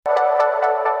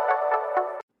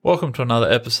Welcome to another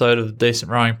episode of the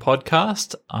Decent Rowing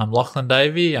Podcast. I'm Lachlan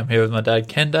Davey. I'm here with my dad,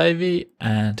 Ken Davey,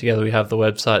 and together we have the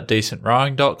website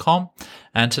decentrowing.com.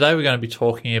 And today we're going to be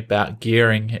talking about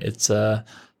gearing. It's a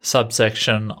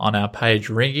subsection on our page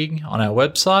rigging on our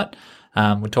website.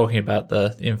 We're talking about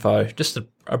the info, just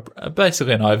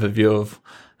basically an overview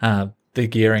of the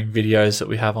gearing videos that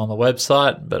we have on the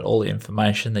website, but all the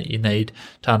information that you need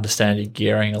to understand your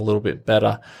gearing a little bit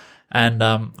better. And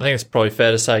I think it's probably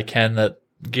fair to say, Ken, that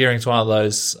gearing is one of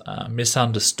those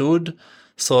misunderstood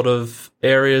sort of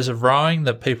areas of rowing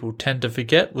that people tend to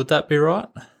forget. Would that be right?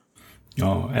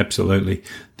 Oh, absolutely.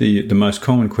 The most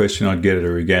common question I'd get at a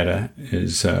regatta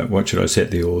is, what should I set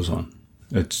the oars on?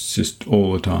 It's just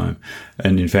all the time.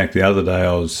 And in fact, the other day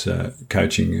I was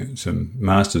coaching some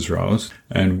masters rowers,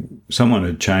 and someone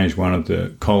had changed one of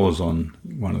the collars on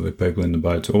one of the people in the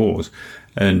boat's oars,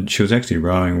 and she was actually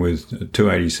rowing with a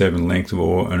 287 length of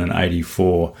oar and an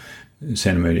 84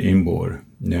 centimetre inboard.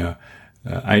 Now,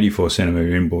 84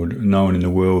 centimetre inboard, no one in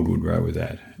the world would row with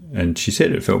that. And she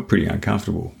said it felt pretty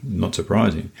uncomfortable, not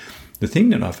surprising. The thing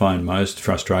that I find most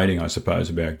frustrating, I suppose,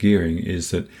 about gearing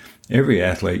is that every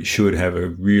athlete should have a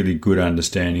really good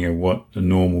understanding of what the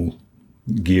normal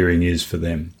gearing is for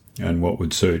them and what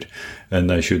would suit. And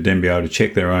they should then be able to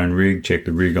check their own rig, check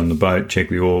the rig on the boat, check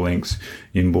the oar lengths,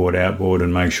 inboard, outboard,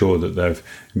 and make sure that they've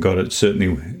got it,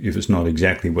 certainly if it's not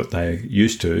exactly what they're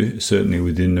used to, certainly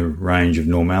within the range of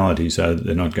normality so that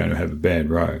they're not going to have a bad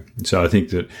row. So I think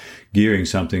that gearing is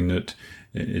something that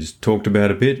is talked about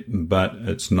a bit, but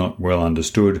it's not well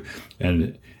understood,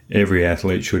 and every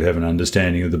athlete should have an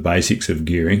understanding of the basics of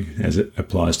gearing as it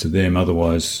applies to them.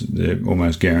 Otherwise, they're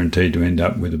almost guaranteed to end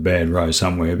up with a bad row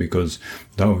somewhere because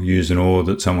they'll use an oar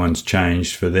that someone's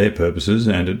changed for their purposes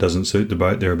and it doesn't suit the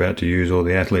boat they're about to use or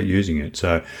the athlete using it.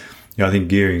 So I think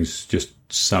gearing's just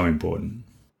so important.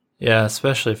 Yeah,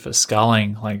 especially for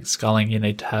sculling. Like sculling, you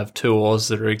need to have two oars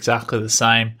that are exactly the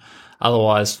same.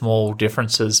 Otherwise, small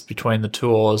differences between the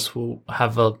two oars will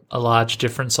have a large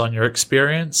difference on your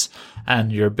experience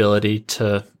and your ability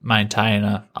to maintain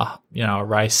a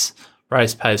race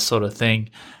pace sort of thing.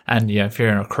 And if you're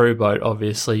in a crew boat,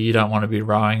 obviously you don't want to be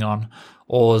rowing on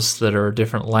oars that are a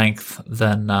different length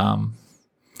than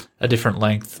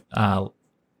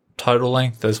total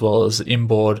length, as well as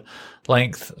inboard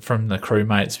length from the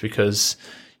crewmates, because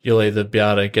you'll either be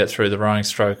able to get through the rowing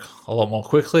stroke a lot more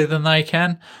quickly than they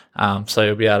can, so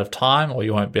you'll be out of time, or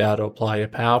you won't be able to apply your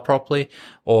power properly,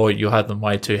 or you'll have them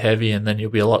way too heavy and then you'll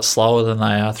be a lot slower than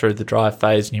they are through the drive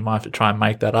phase, and you might have to try and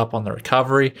make that up on the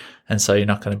recovery, and so you're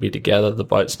not going to be together, the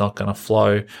boat's not going to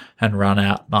flow and run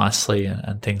out nicely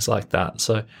and things like that.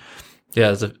 So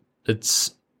yeah,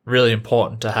 it's really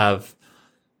important to have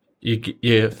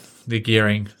the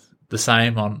gearing the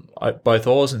same on both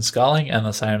oars in sculling and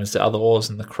the same as the other oars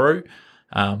in the crew.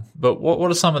 But what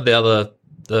are some of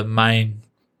the main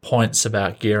points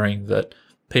about gearing that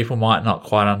people might not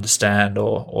quite understand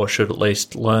or should at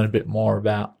least learn a bit more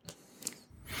about?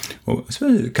 Well, I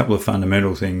suppose a couple of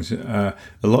fundamental things. A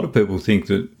lot of people think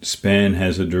that span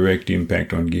has a direct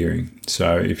impact on gearing.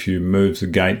 So if you move the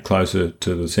gate closer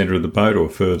to the centre of the boat or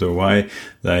further away,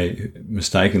 they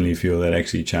mistakenly feel that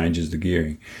actually changes the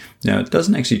gearing. Now, it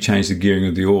doesn't actually change the gearing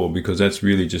of the oar, because that's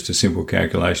really just a simple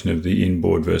calculation of the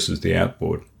inboard versus the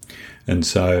outboard. And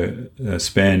so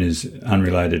span is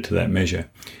unrelated to that measure.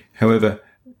 However,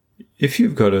 if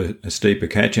you've got a steeper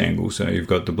catch angle, so you've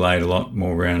got the blade a lot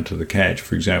more round to the catch,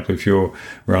 for example, if you're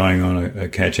rowing on a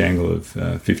catch angle of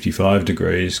 55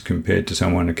 degrees compared to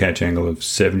someone a catch angle of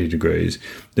 70 degrees,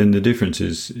 then the difference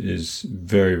is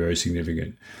very, very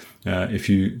significant. If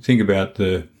you think about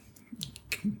the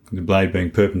blade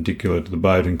being perpendicular to the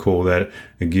boat and call that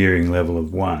a gearing level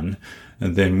of 1,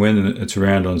 and then when it's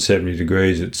around on 70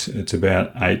 degrees, it's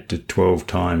about 8 to 12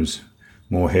 times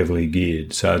more heavily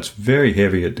geared. So it's very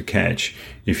heavy at the catch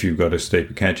if you've got a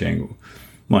steeper catch angle.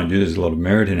 Mind you, there's a lot of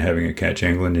merit in having a catch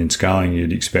angle, and in sculling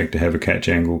you'd expect to have a catch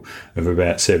angle of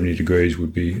about 70 degrees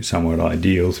would be somewhat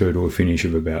ideal, through to a finish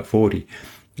of about 40.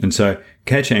 And so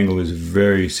catch angle is a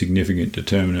very significant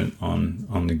determinant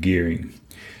on the gearing.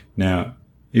 Now,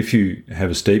 if you have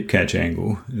a steep catch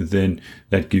angle, then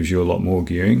that gives you a lot more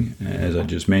gearing, as I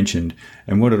just mentioned.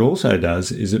 And what it also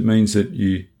does is it means that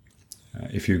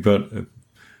if you've got a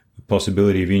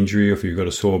possibility of injury, or if you've got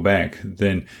a sore back,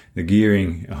 then the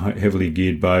gearing, a heavily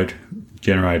geared boat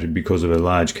generated because of a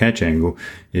large catch angle,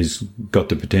 is got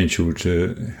the potential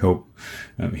to help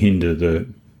hinder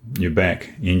your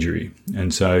back injury.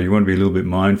 And so you want to be a little bit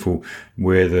mindful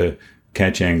where the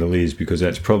catch angle is, because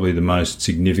that's probably the most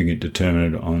significant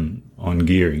determinant on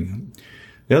gearing.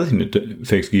 The other thing that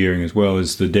affects gearing as well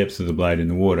is the depth of the blade in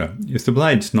the water. If the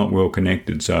blade's not well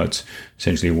connected, so it's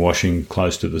essentially washing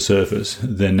close to the surface,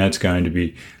 then that's going to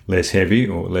be less heavy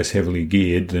or less heavily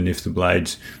geared than if the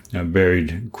blade's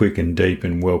buried quick and deep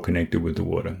and well connected with the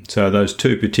water. So those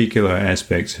two particular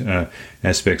aspects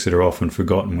that are often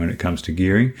forgotten when it comes to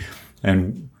gearing.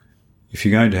 And if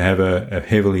you're going to have a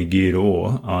heavily geared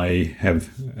oar, i.e. have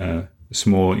a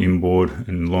small inboard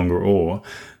and longer oar,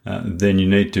 then you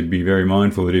need to be very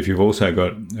mindful that if you've also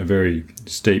got a very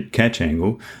steep catch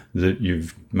angle, that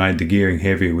you've made the gearing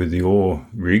heavier with the oar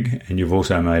rig, and you've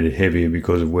also made it heavier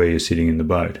because of where you're sitting in the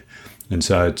boat. And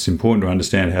so it's important to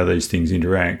understand how these things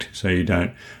interact so you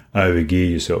don't overgear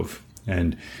yourself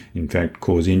and in fact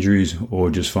cause injuries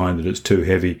or just find that it's too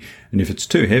heavy. And if it's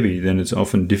too heavy, then it's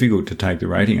often difficult to take the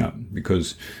rating up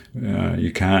because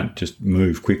you can't just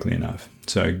move quickly enough.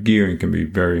 So gearing can be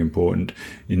very important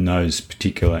in those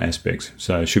particular aspects.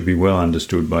 So it should be well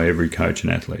understood by every coach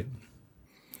and athlete.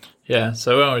 Yeah,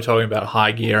 so when we're talking about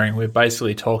high gearing, we're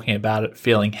basically talking about it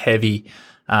feeling heavy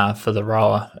for the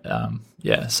rower.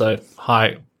 So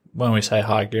when we say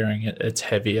high gearing, it's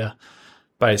heavier,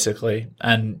 basically.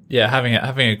 And yeah, having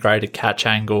a greater catch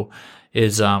angle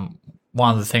is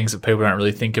one of the things that people don't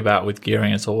really think about with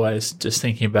gearing. It's always just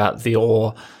thinking about the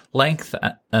oar length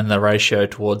and the ratio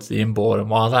towards the inboard. And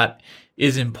while that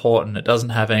is important, it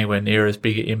doesn't have anywhere near as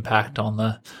big an impact on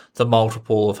the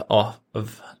multiple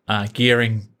of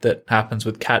gearing that happens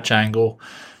with catch angle.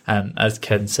 And as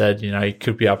Ken said, you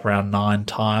could be up around 9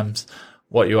 times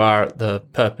what you are at the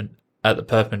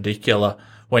perpendicular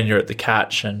when you're at the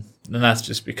catch, and that's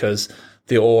just because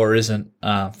the oar isn't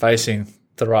facing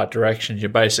the right direction. You're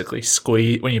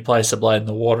basically when you place the blade in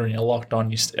the water and you're locked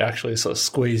on, you're actually sort of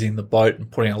squeezing the boat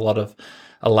and putting a lot of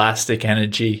elastic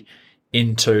energy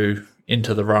into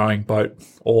the rowing boat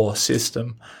oar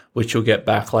system, which you'll get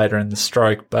back later in the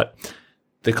stroke. But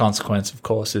the consequence, of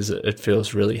course, is it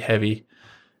feels really heavy.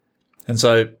 And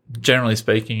so generally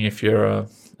speaking, if you're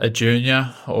a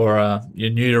junior or you're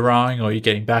new to rowing or you're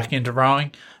getting back into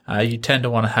rowing, you tend to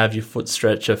want to have your foot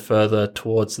stretcher further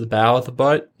towards the bow of the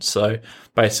boat. So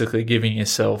basically giving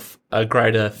yourself a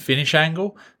greater finish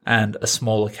angle and a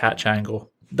smaller catch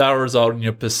angle. That will result in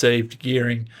your perceived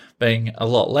gearing being a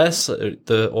lot less.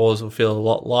 The oars will feel a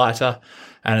lot lighter,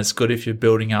 and it's good if you're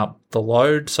building up the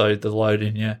load, so the load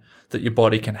that your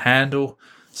body can handle.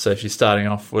 So if you're starting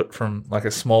off from like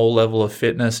a small level of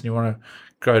fitness and you want to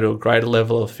go to a greater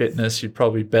level of fitness, you're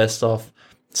probably best off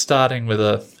starting with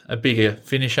a bigger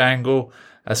finish angle,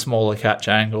 a smaller catch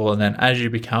angle, and then as you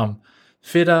become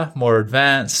fitter, more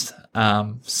advanced,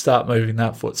 start moving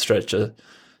that foot stretcher,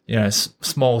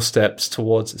 small steps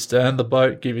towards the stern of the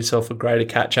boat, give yourself a greater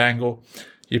catch angle.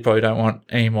 You probably don't want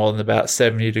any more than about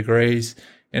 70 degrees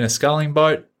in a sculling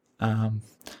boat,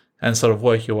 and sort of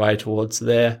work your way towards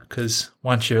there, because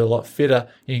once you're a lot fitter,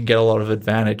 you can get a lot of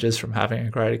advantages from having a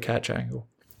greater catch angle.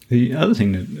 The other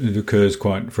thing that occurs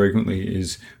quite frequently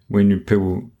is when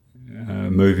people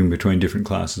moving between different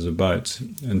classes of boats.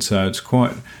 And so it's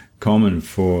quite common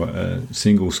for a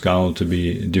single scull to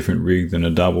be a different rig than a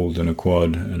double, than a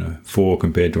quad, and a 4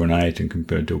 compared to an 8 and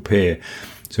compared to a pair.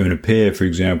 So in a pair, for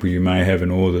example, you may have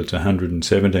an oar that's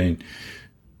 117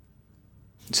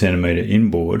 centimetre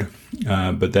inboard,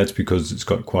 but that's because it's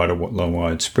got quite a long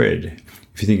wide spread.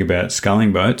 If you think about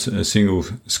sculling boats, a single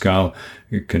scull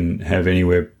can have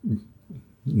anywhere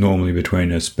normally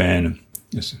between a span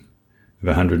of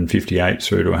 158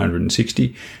 through to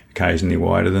 160, occasionally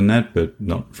wider than that, but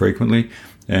not frequently.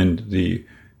 And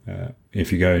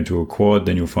if you go into a quad,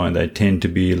 then you'll find they tend to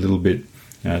be a little bit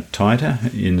tighter,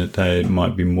 in that they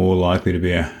might be more likely to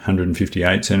be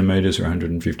 158 centimetres or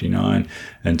 159,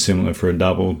 and similar for a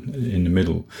double in the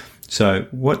middle. So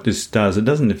what this does, it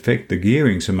doesn't affect the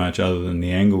gearing so much other than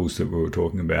the angles that we were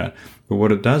talking about. But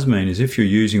what it does mean is if you're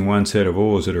using one set of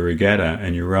oars at a regatta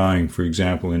and you're rowing, for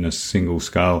example, in a single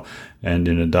scull and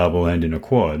in a double and in a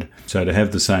quad, so to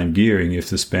have the same gearing, if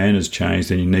the span has changed,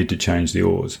 then you need to change the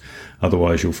oars.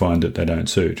 Otherwise, you'll find that they don't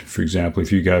suit. For example,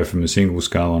 if you go from a single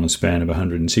scull on a span of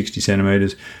 160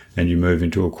 centimetres and you move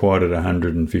into a quad at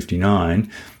 159,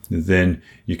 then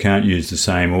you can't use the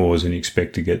same oars and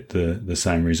expect to get the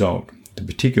same result. The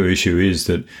particular issue is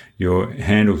that your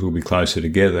handles will be closer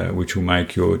together, which will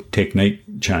make your technique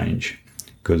change.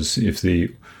 Because if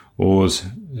the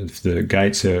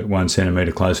gates are 1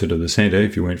 centimetre closer to the centre,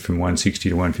 if you went from 160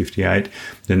 to 158,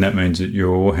 then that means that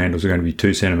your oar handles are going to be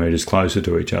 2 centimetres closer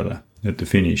to each other at the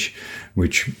finish,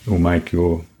 which will make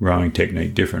your rowing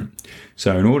technique different.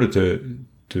 So in order to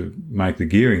make the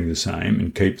gearing the same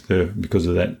and keep because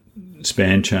of that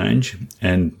span change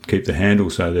and keep the handle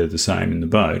so they're the same in the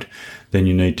boat, then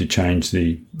you need to change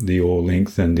the oar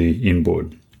length and the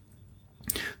inboard.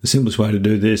 The simplest way to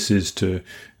do this is to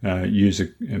use a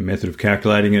method of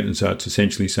calculating it, and so it's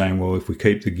essentially saying, well, if we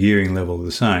keep the gearing level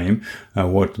the same,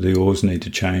 what do the oars need to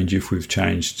change if we've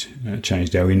changed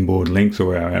our inboard length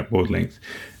or our outboard length?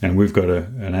 And we've got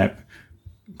an app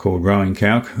called Rowing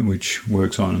Calc, which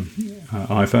works on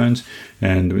iPhones,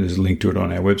 and there's a link to it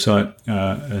on our website,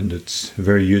 and it's a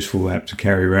very useful app to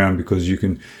carry around because you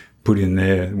can put in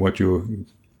there what your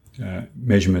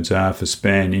measurements are for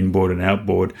span, inboard and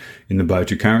outboard in the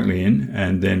boat you're currently in,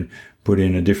 and then put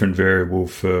in a different variable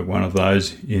for one of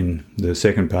those in the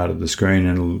second part of the screen,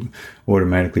 and it'll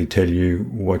automatically tell you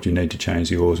what you need to change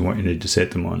the oars and what you need to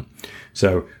set them on.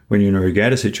 So when you're in a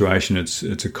regatta situation, it's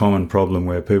a common problem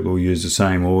where people use the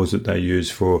same oars that they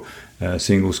use for a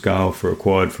single scull, for a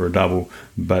quad, for a double,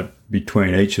 but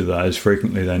between each of those,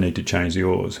 frequently they need to change the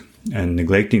oars. And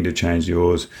neglecting to change the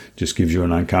oars just gives you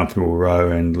an uncomfortable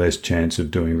row and less chance of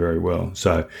doing very well.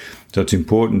 So it's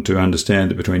important to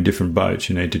understand that between different boats,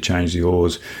 you need to change the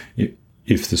oars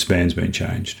if the span's been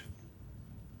changed.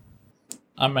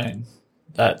 I mean,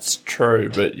 that's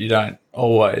true, but you don't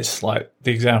always, like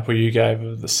the example you gave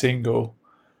of the single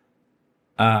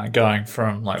going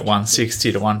from like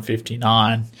 160 to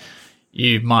 159,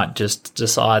 you might just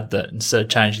decide that instead of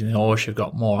changing the oars, you've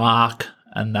got more arc,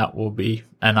 and that will be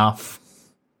enough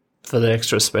for the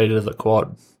extra speed of the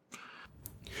quad.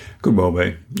 Could well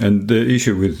be. And the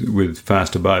issue with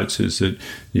faster boats is that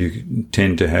you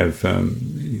tend to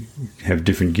have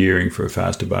different gearing for a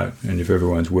faster boat. And if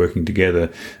everyone's working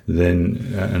together,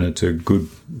 then and it's a good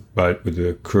boat with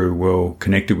the crew well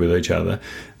connected with each other,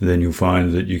 then you'll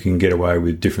find that you can get away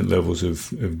with different levels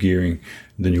of gearing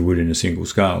than you would in a single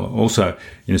scull. Also,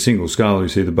 in a single scull, you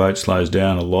see the boat slows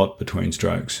down a lot between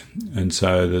strokes. And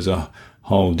so there's a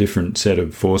whole different set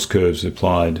of force curves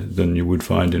applied than you would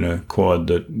find in a quad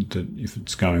that if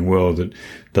it's going well, that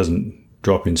doesn't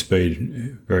drop in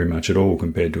speed very much at all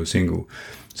compared to a single.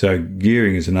 So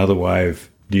gearing is another way of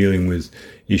dealing with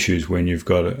issues when you've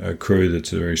got a crew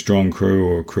that's a very strong crew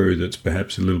or a crew that's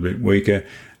perhaps a little bit weaker.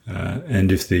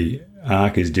 And if the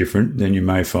arc is different, then you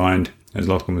may find, as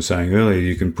Lachlan was saying earlier,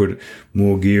 you can put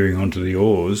more gearing onto the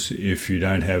oars if you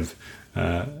don't have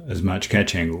as much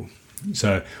catch angle.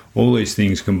 So all these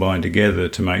things combine together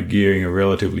to make gearing a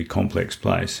relatively complex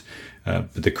place.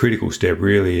 But the critical step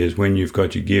really is when you've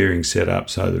got your gearing set up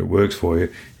so that it works for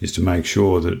you, is to make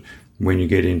sure that when you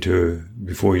get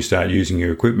before you start using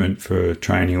your equipment for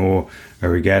training or a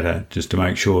regatta, just to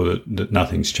make sure that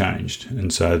nothing's changed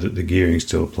and so that the gearing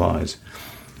still applies.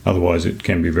 Otherwise, it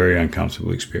can be a very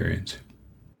uncomfortable experience.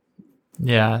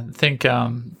 Yeah, I think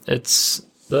it's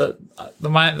the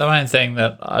main thing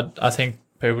that I think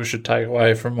people should take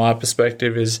away from my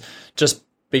perspective is just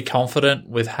be confident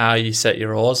with how you set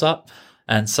your oars up.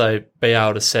 And so be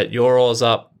able to set your oars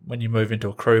up when you move into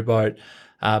a crew boat,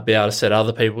 be able to set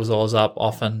other people's oars up.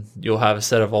 Often you'll have a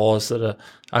set of oars that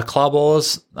are club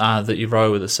oars that you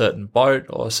row with a certain boat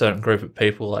or a certain group of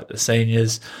people like the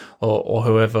seniors or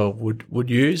whoever would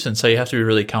use. And so you have to be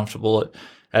really comfortable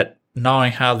at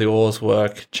knowing how the oars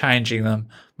work, changing them,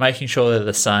 making sure they're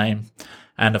the same.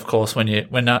 And of course, when you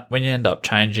end up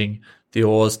changing the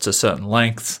oars to certain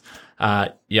lengths,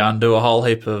 you undo a whole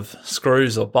heap of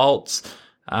screws or bolts.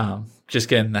 Just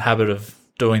get in the habit of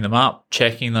doing them up,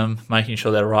 checking them, making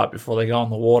sure they're right before they go on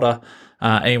the water.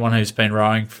 Anyone who's been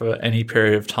rowing for any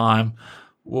period of time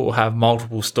will have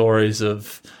multiple stories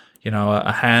of,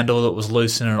 a handle that was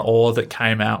loose in an oar that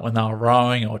came out when they were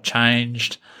rowing or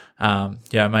changed.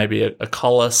 Maybe a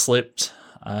collar slipped.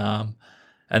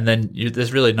 And then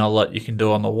there's really not a lot you can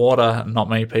do on the water. Not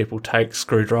many people take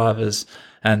screwdrivers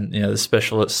and the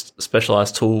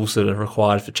specialized tools that are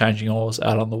required for changing oars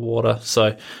out on the water.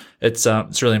 So it's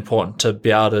really important to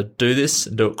be able to do this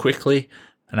and do it quickly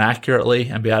and accurately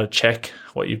and be able to check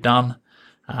what you've done,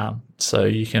 so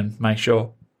you can make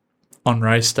sure on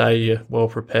race day you're well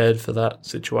prepared for that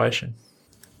situation.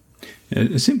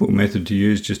 A simple method to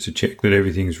use just to check that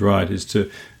everything's right is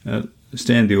to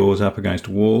stand the oars up against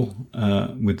a wall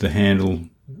with the handle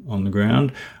on the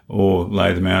ground, or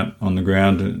lay them out on the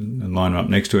ground and line them up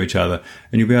next to each other,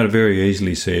 and you'll be able to very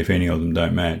easily see if any of them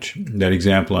don't match. That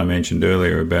example I mentioned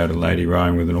earlier about a lady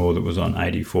rowing with an oar that was on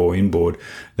 84 inboard,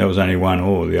 that was only one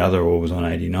oar, the other oar was on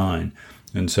 89.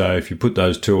 And so if you put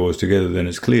those two oars together, then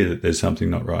it's clear that there's something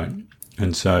not right.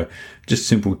 And so just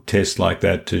simple tests like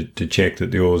that to check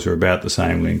that the oars are about the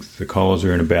same length, the collars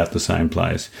are in about the same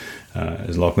place.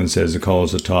 As Lachlan says, the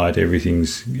collars are tight,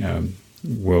 everything's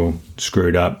well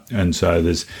screwed up, and so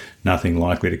there's nothing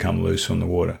likely to come loose on the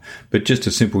water. But just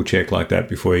a simple check like that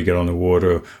before you get on the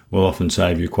water will often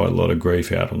save you quite a lot of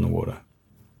grief out on the water.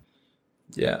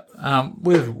 Yeah,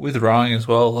 with rowing as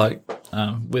well, like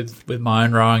with my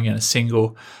own rowing in a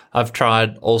single, I've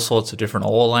tried all sorts of different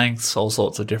oar lengths, all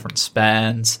sorts of different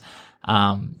spans,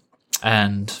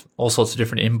 and all sorts of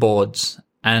different inboards.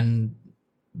 And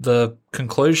the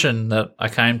conclusion that I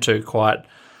came to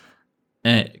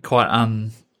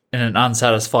in an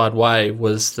unsatisfied way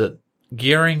was that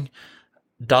gearing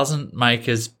doesn't make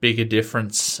as big a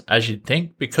difference as you'd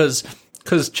think, because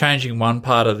changing one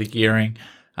part of the gearing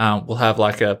will have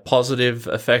like a positive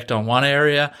effect on one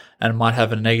area and it might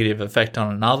have a negative effect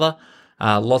on another.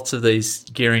 Lots of these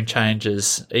gearing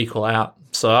changes equal out.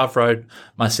 So I've rode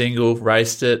my single,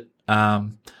 raced it,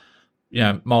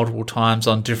 multiple times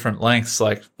on different lengths,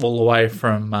 like all the way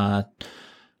from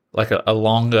like a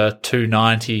longer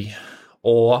 290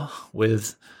 oar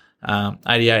with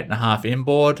 88.5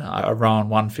 inboard. I row on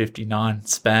 159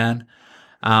 span,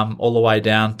 all the way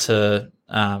down to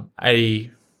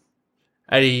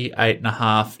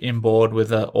 88.5 inboard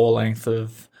with an oar length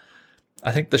of,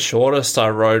 I think the shortest I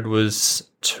rode was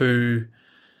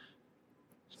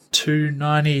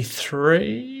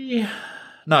 293.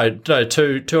 No,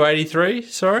 283.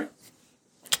 Sorry,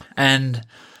 and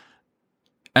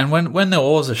when the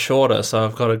oars are shorter, so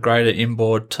I've got a greater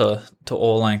inboard to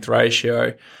oar length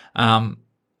ratio.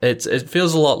 It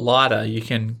feels a lot lighter. You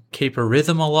can keep a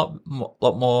rhythm a lot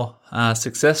more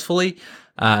successfully.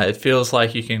 It feels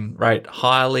like you can rate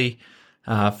highly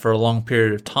for a long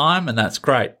period of time, and that's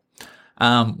great.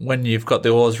 When you've got the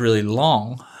oars really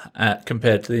long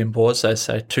compared to the inboard, so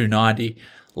say 290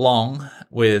 long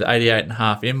with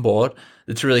 88.5 inboard,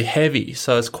 it's really heavy.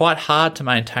 So it's quite hard to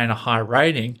maintain a high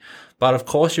rating, but of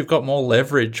course you've got more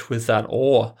leverage with that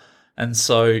oar. And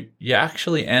so you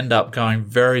actually end up going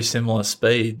very similar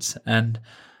speeds. And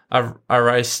did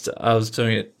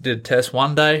a test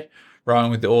one day, rowing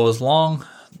with the oars long.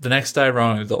 The next day,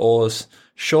 rowing with the oars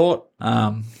short.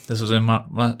 This was in my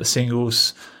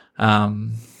singles,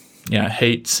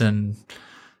 heats and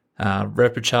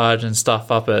repechage and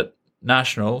stuff up at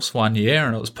Nationals one year,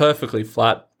 and it was perfectly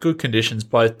flat, good conditions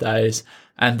both days,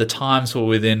 and the times were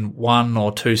within 1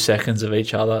 or 2 seconds of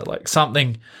each other. Like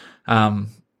something,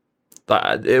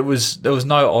 there was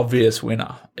no obvious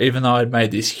winner, even though I'd made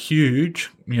this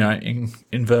huge, in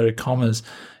inverted commas,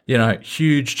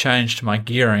 huge change to my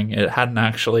gearing. It hadn't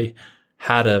actually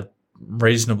had a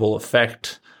reasonable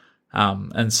effect.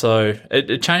 And so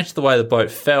it changed the way the boat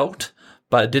felt,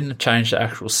 but it didn't change the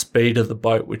actual speed of the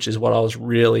boat, which is what I was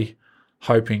really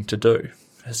hoping to do.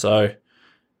 So,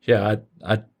 yeah,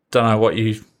 I don't know what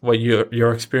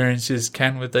your experience is,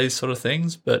 Ken, with these sort of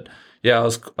things, but yeah,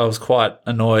 I was quite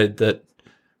annoyed that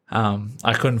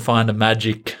I couldn't find a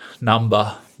magic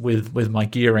number with my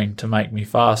gearing to make me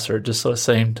faster. It just sort of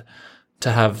seemed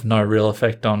to have no real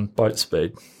effect on boat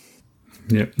speed.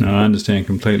 Yep, no, I understand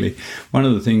completely. One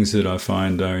of the things that I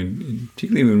find, though,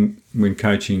 particularly when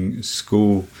coaching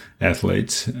school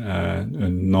athletes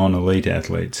and non-elite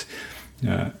athletes,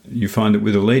 you find that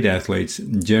with elite athletes,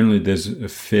 generally there's a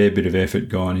fair bit of effort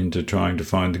gone into trying to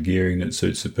find the gearing that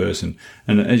suits the person.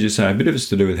 And as you say, a bit of it's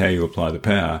to do with how you apply the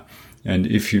power. And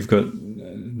if you've got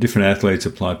different athletes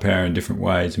apply power in different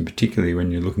ways, and particularly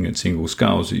when you're looking at single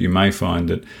sculls, that you may find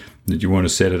that you want to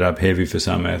set it up heavy for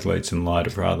some athletes and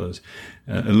lighter for others.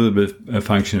 A little bit a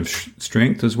function of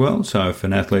strength as well. So if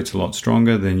an athlete's a lot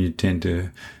stronger, then you tend to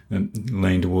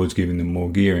lean towards giving them more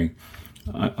gearing.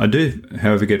 I do,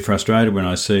 however, get frustrated when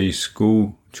I see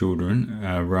school children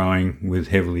rowing with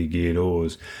heavily geared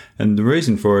oars. And the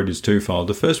reason for it is twofold.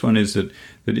 The first one is that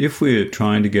if we're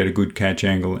trying to get a good catch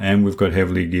angle and we've got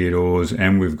heavily geared oars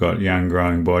and we've got young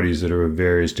growing bodies that are of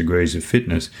various degrees of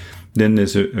fitness, then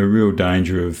there's a real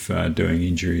danger of doing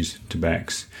injuries to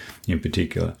backs in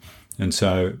particular. And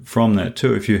so from that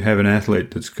too, if you have an athlete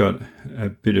that's got a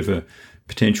bit of a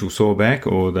potential sore back,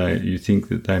 or you think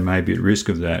that they may be at risk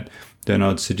of that, then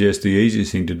I'd suggest the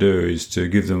easiest thing to do is to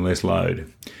give them less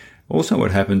load. Also,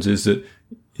 what happens is that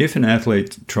if an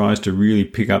athlete tries to really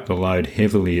pick up the load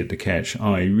heavily at the catch,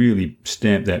 i.e. really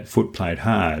stamp that foot plate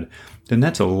hard, then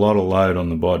that's a lot of load on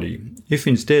the body. If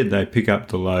instead they pick up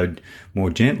the load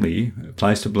more gently,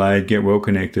 place the blade, get well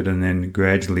connected, and then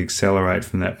gradually accelerate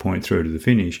from that point through to the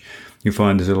finish, you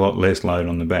find there's a lot less load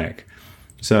on the back.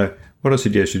 So what I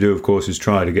suggest you do, of course, is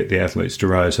try to get the athletes to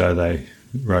row so they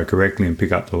row correctly and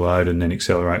pick up the load and then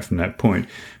accelerate from that point.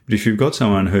 But if you've got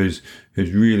someone who's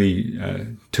really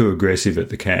too aggressive at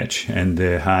the catch and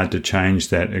they're hard to change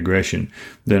that aggression,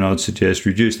 then I'd suggest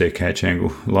reduce their catch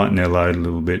angle, lighten their load a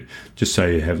little bit, just so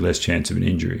you have less chance of an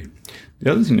injury.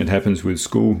 The other thing that happens with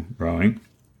school rowing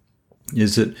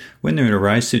is that when they're in a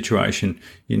race situation,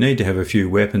 you need to have a few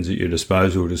weapons at your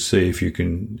disposal to see if you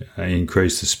can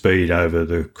increase the speed over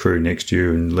the crew next to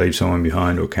you and leave someone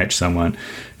behind or catch someone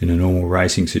in a normal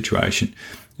racing situation.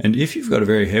 And if you've got a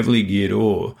very heavily geared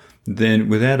oar, then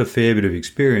without a fair bit of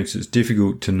experience, it's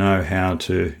difficult to know how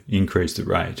to increase the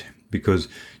rate, because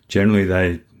generally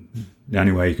the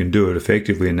only way you can do it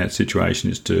effectively in that situation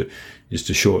is to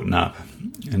shorten up.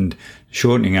 And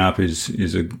shortening up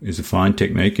is a fine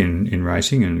technique in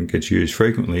racing and gets used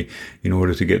frequently in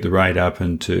order to get the rate up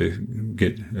and to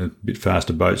get a bit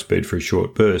faster boat speed for a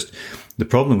short burst. The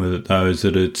problem with it, though, is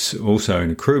that it's also in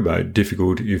a crew boat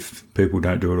difficult if people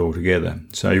don't do it all together.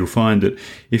 So you'll find that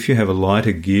if you have a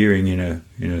lighter gearing in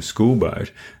a school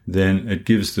boat, then it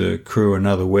gives the crew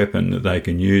another weapon that they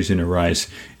can use in a race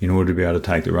in order to be able to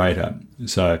take the rate up.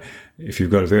 So if you've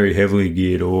got a very heavily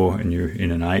geared oar and you're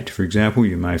in an 8, for example,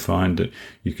 you may find that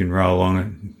you can row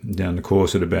along down the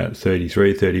course at about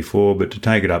 33, 34, but to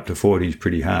take it up to 40 is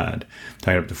pretty hard.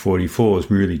 Take it up to 44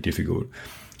 is really difficult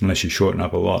unless you shorten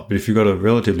up a lot. But if you've got a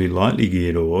relatively lightly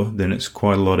geared oar, then it's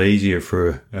quite a lot easier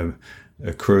for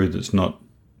a crew that's not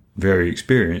very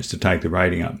experienced to take the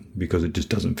rating up, because it just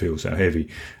doesn't feel so heavy.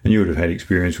 And you would have had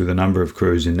experience with a number of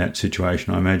crews in that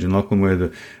situation, I imagine, Lachlan, where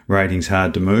the rating's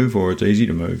hard to move or it's easy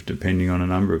to move, depending on a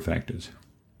number of factors.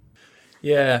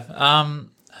 Yeah,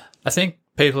 I think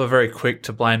people are very quick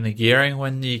to blame the gearing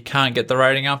when you can't get the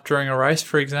rating up during a race,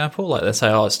 for example. Like they say,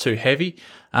 oh, it's too heavy.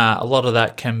 A lot of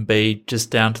that can be just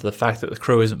down to the fact that the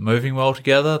crew isn't moving well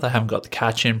together. They haven't got the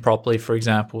catch in properly, for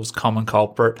example, is a common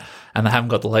culprit, and they haven't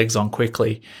got the legs on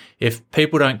quickly. If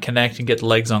people don't connect and get the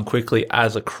legs on quickly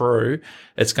as a crew,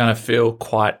 it's going to feel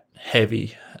quite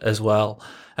heavy as well.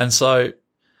 And so,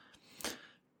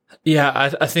 yeah,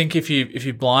 I think if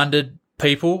you blinded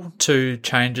people to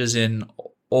changes in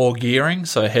oar gearing,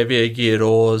 so heavier geared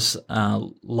oars,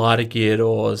 lighter geared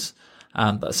oars,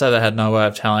 so they had no way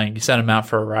of telling, you send them out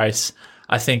for a race,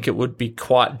 I think it would be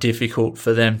quite difficult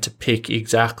for them to pick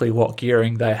exactly what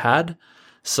gearing they had.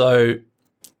 So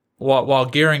while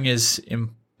gearing is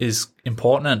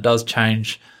important and it does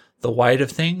change the weight of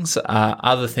things,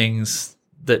 other things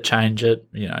that change it,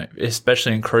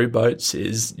 especially in crew boats,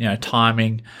 is,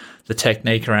 timing, the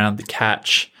technique around the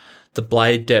catch. The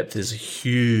blade depth is a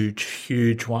huge,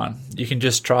 huge one. You can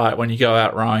just try it when you go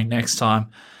out rowing next time.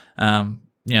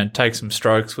 Take some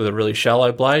strokes with a really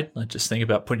shallow blade. Like just think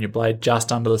about putting your blade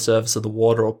just under the surface of the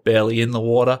water or barely in the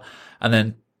water, and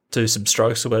then do some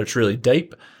strokes where it's really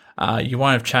deep. You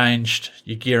won't have changed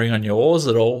your gearing on your oars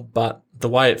at all, but the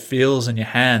way it feels in your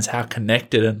hands, how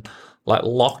connected and like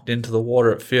locked into the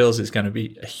water it feels, is going to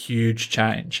be a huge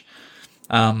change.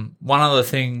 One other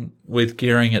thing with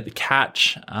gearing at the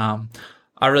catch,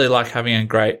 I really like having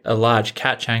a large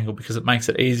catch angle, because it makes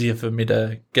it easier for me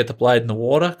to get the blade in the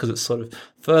water, because it's sort of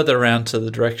further around to the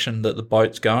direction that the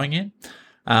boat's going in.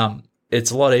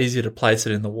 It's a lot easier to place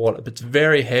it in the water, but it's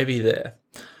very heavy there.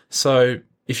 So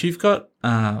if you've got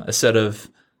a set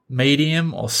of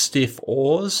medium or stiff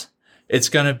oars, it's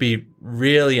going to be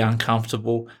really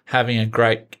uncomfortable having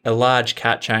a large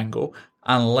catch angle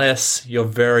unless you're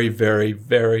very, very,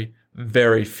 very,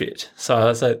 very fit. So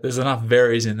I say there's enough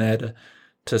varies in there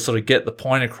to sort of get the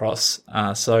point across.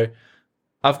 So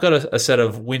I've got a set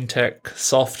of Wintec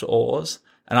soft oars,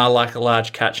 and I like a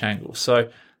large catch angle. So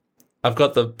I've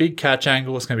got the big catch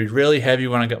angle. It's going to be really heavy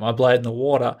when I get my blade in the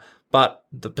water, but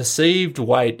the perceived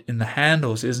weight in the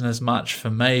handles isn't as much for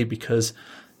me, because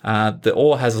the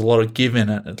oar has a lot of give in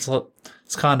it.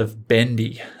 It's kind of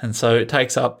bendy, and so it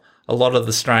takes up a lot of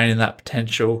the strain in that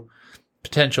potential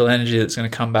energy that's going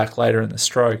to come back later in the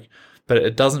stroke. But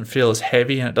it doesn't feel as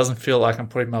heavy, and it doesn't feel like I'm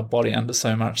putting my body under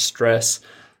so much stress.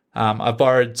 I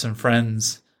borrowed some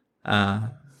friends,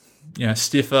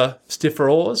 stiffer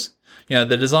oars. They're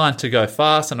designed to go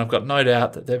fast, and I've got no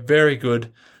doubt that they're very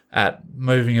good at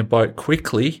moving a boat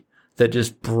quickly. They're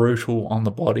just brutal on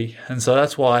the body. And so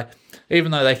that's why,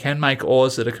 even though they can make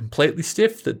oars that are completely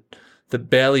stiff, that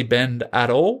barely bend at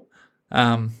all,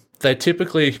 they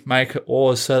typically make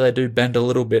oars so they do bend a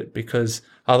little bit, because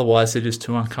otherwise they're just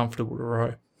too uncomfortable to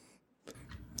row.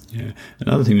 Yeah.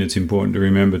 Another thing that's important to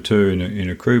remember too in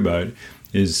a crew boat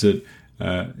is that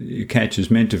your catch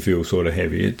is meant to feel sort of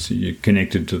heavy. You're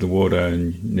connected to the water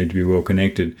and you need to be well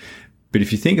connected. But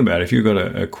if you think about it, if you've got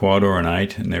a quad or an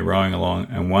 8 and they're rowing along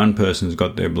and one person's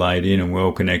got their blade in and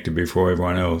well connected before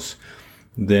everyone else,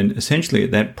 then essentially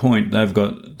at that point they've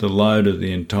got the load of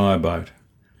the entire boat.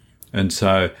 And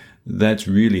so that's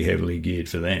really heavily geared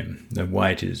for them. The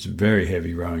weight is very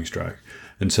heavy rowing stroke.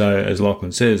 And so, as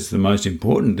Lachlan says, the most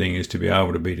important thing is to be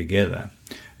able to be together.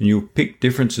 And you'll pick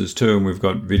differences too, and we've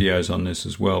got videos on this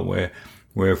as well, where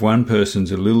if one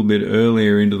person's a little bit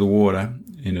earlier into the water,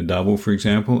 in a double, for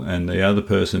example, and the other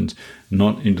person's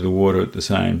not into the water at the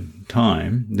same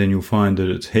time, then you'll find that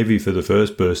it's heavy for the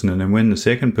first person. And then when the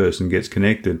second person gets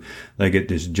connected, they get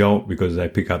this jolt because they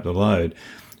pick up the load.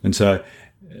 And so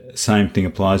same thing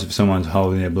applies if someone's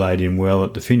holding their blade in well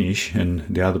at the finish and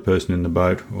the other person in the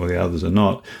boat or the others are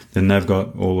not, then they've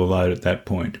got all the load at that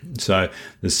point. So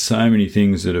there's so many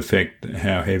things that affect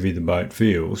how heavy the boat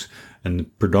feels, and the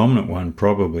predominant one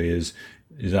probably is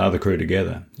are the crew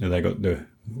together? Have they got the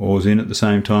oars in at the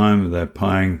same time? Are they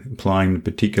applying the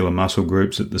particular muscle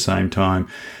groups at the same time?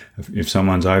 If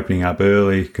someone's opening up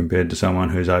early compared to someone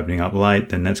who's opening up late,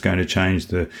 then that's going to change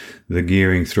the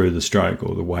gearing through the stroke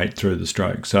or the weight through the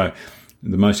stroke. So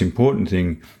the most important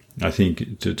thing, I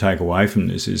think, to take away from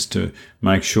this is to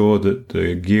make sure that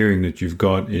the gearing that you've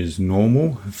got is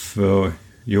normal for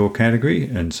your category.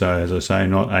 And so, as I say,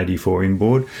 not 84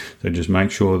 inboard. So just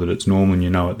make sure that it's normal and you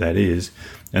know what that is.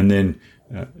 And then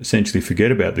essentially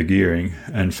forget about the gearing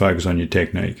and focus on your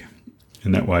technique.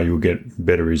 And that way you'll get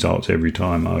better results every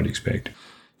time, I would expect.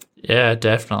 Yeah,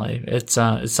 definitely. It's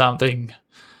something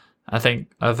I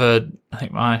think I've heard. I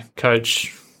think my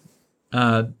coach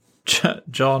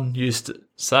John used to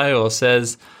say or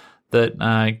says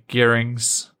that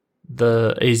gearing's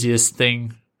the easiest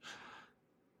thing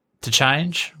to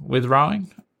change with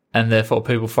rowing, and therefore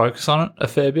people focus on it a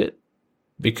fair bit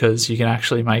because you can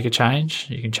actually make a change.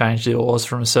 You can change the oars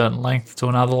from a certain length to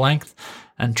another length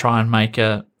and try and make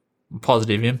a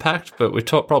positive impact. But we're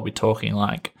probably talking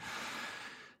like,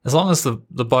 as long as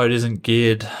the boat isn't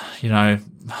geared, in a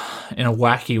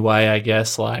wacky way, I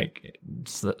guess, like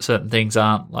certain things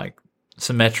aren't like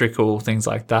symmetrical, things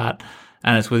like that,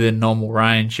 and it's within normal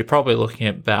range, you're probably looking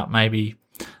at about maybe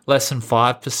less than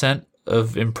 5%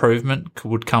 of improvement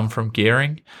would come from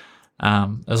gearing,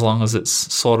 as long as it's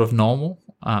sort of normal.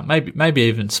 Maybe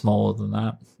even smaller than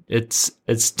that. It's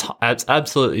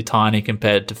absolutely tiny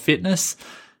compared to fitness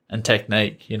and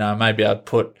technique. Maybe I'd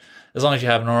put, as long as you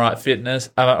have an all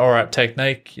right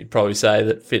technique, you'd probably say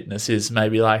that fitness is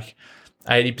maybe like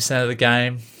 80% of the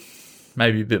game,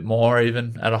 maybe a bit more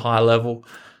even at a high level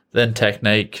than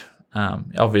technique.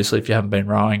 Obviously, if you haven't been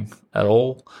rowing at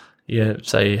all,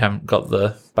 say you haven't got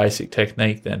the basic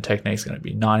technique, then technique's going to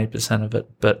be 90% of it.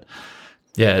 But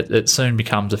yeah, it soon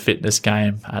becomes a fitness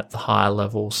game at the higher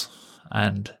levels,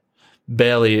 and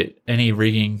barely any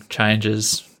rigging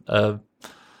changes are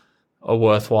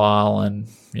worthwhile, and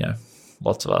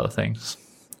lots of other things.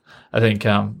 I think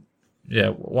one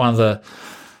of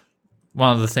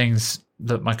the things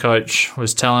that my coach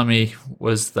was telling me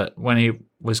was that when he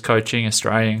was coaching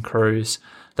Australian crews,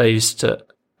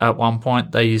 at one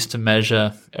point they used to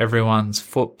measure everyone's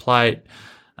foot plate,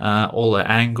 all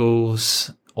the angles,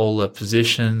 all the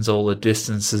positions, all the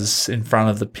distances in front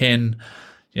of the pin,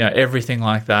 everything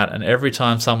like that. And every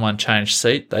time someone changed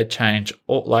seat, they change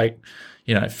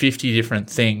 50 different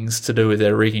things to do with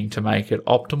their rigging to make it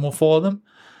optimal for them.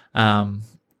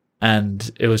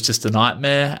 And it was just a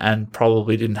nightmare and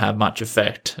probably didn't have much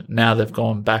effect. Now they've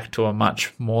gone back to a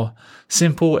much more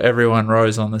simple, everyone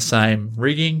rows on the same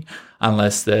rigging,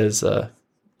 unless there's a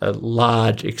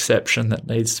large exception that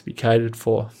needs to be catered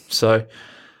for. So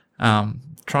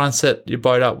try and set your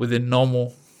boat up within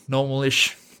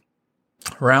normal-ish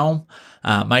realm.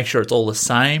 Make sure it's all the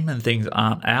same and things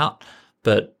aren't out.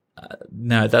 But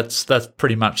no, that's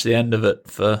pretty much the end of it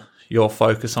for your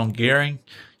focus on gearing.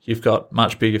 You've got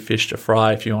much bigger fish to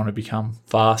fry if you want to become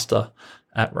faster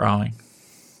at rowing.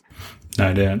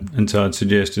 No doubt. And so I'd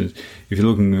suggest if you're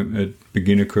looking at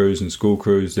beginner crews and school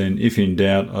crews, then if in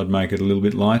doubt, I'd make it a little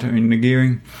bit lighter in the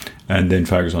gearing and then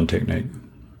focus on technique,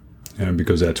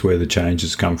 because that's where the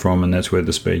changes come from and that's where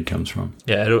the speed comes from.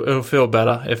 Yeah, it'll feel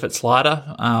better if it's lighter.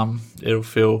 It'll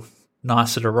feel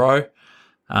nicer to row.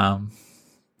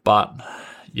 But,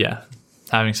 yeah,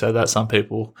 having said that, some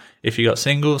people, if you got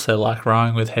singles, they like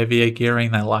rowing with heavier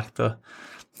gearing. They like the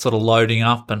sort of loading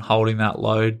up and holding that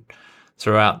load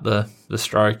throughout the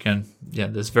stroke. And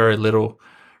there's very little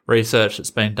research that's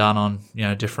been done on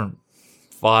different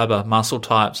fiber muscle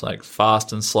types like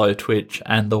fast and slow twitch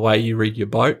and the way you rig your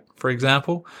boat, for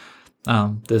example.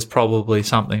 There's probably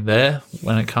something there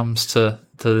when it comes to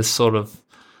this sort of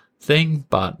thing,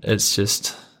 but it's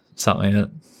just something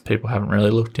that people haven't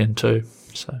really looked into.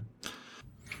 So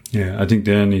yeah, I think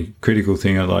the only critical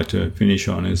thing I'd like to finish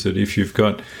on is that if you've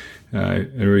got a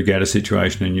regatta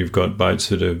situation and you've got boats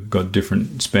that have got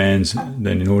different spans,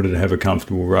 then in order to have a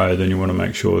comfortable row, then you want to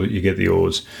make sure that you get the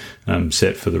oars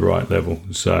set for the right level.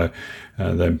 So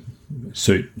they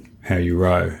suit how you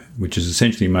row, which is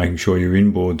essentially making sure your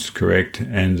inboard's correct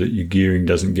and that your gearing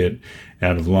doesn't get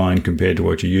out of line compared to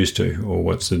what you're used to or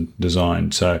what's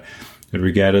designed. So at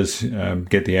regattas,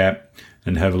 get the app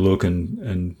and have a look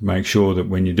and make sure that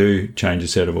when you do change a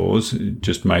set of oars,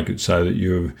 just make it so that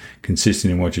you're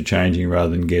consistent in what you're changing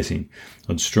rather than guessing.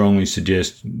 I'd strongly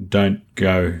suggest don't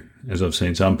go, as I've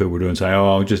seen some people do, and say,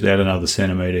 I'll just add another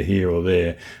centimetre here or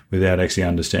there without actually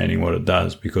understanding what it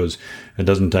does, because it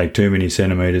doesn't take too many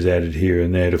centimetres added here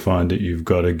and there to find that you've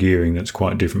got a gearing that's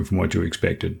quite different from what you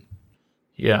expected.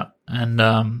 Yeah, and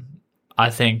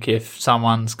I think if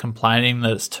someone's complaining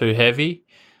that it's too heavy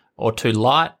or too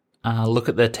light, look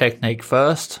at their technique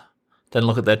first, then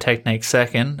look at their technique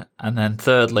second, and then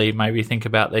thirdly, maybe think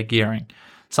about their gearing.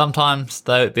 Sometimes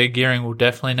their gearing will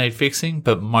definitely need fixing,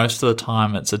 but most of the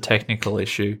time it's a technical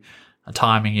issue, a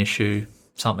timing issue,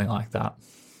 something like that.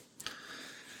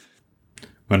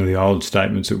 One of the old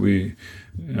statements that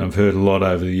I've heard a lot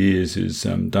over the years is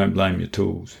don't blame your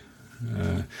tools.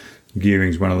 Gearing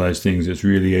is one of those things that's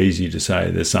really easy to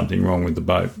say there's something wrong with the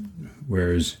boat,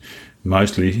 whereas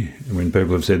mostly when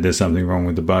people have said there's something wrong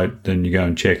with the boat, then you go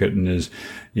and check it and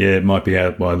it might be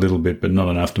out by a little bit, but not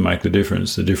enough to make the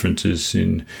difference. The difference is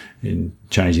in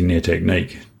changing their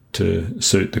technique to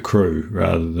suit the crew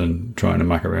rather than trying to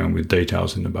muck around with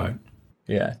details in the boat.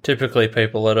 Yeah, typically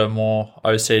people that are more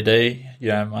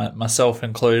OCD, myself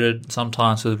included,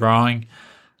 sometimes with rowing,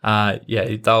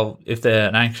 if they're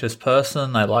an anxious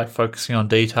person, they like focusing on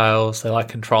details, they like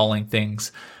controlling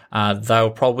things,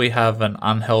 they'll probably have an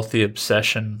unhealthy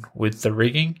obsession with the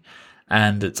rigging,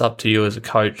 and it's up to you as a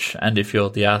coach, and if you're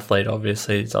the athlete,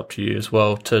 obviously it's up to you as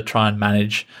well to try and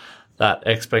manage that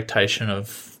expectation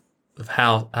of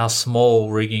how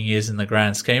small rigging is in the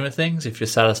grand scheme of things. If you're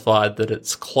satisfied that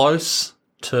it's close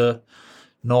to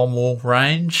normal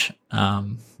range,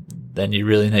 then you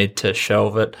really need to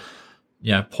shelve it,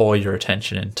 pour your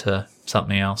attention into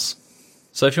something else.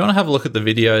 So if you want to have a look at the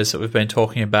videos that we've been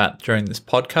talking about during this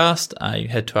podcast, you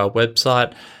head to our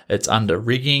website. It's under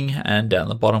rigging, and down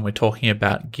the bottom we're talking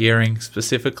about gearing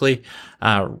specifically.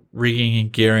 Rigging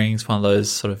and gearing is one of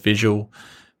those sort of visual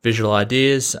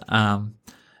ideas.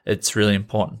 It's really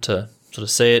important to sort of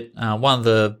see it. One of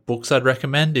the books I'd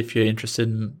recommend if you're interested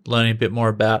in learning a bit more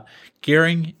about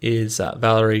gearing is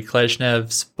Valery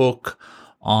Kleshnev's book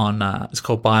on, it's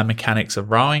called Biomechanics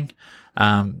of Rowing.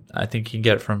 I think you can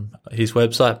get it from his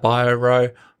website,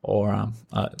 BioRow, or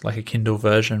like a Kindle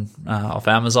version of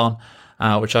Amazon,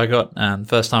 which I got. And the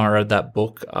first time I read that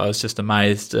book, I was just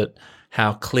amazed at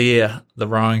how clear the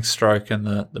rowing stroke and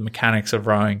the mechanics of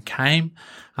rowing came.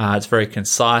 It's very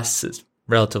concise. It's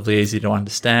relatively easy to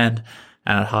understand,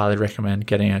 and I'd highly recommend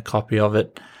getting a copy of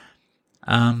it.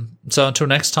 So until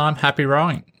next time, happy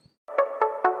rowing.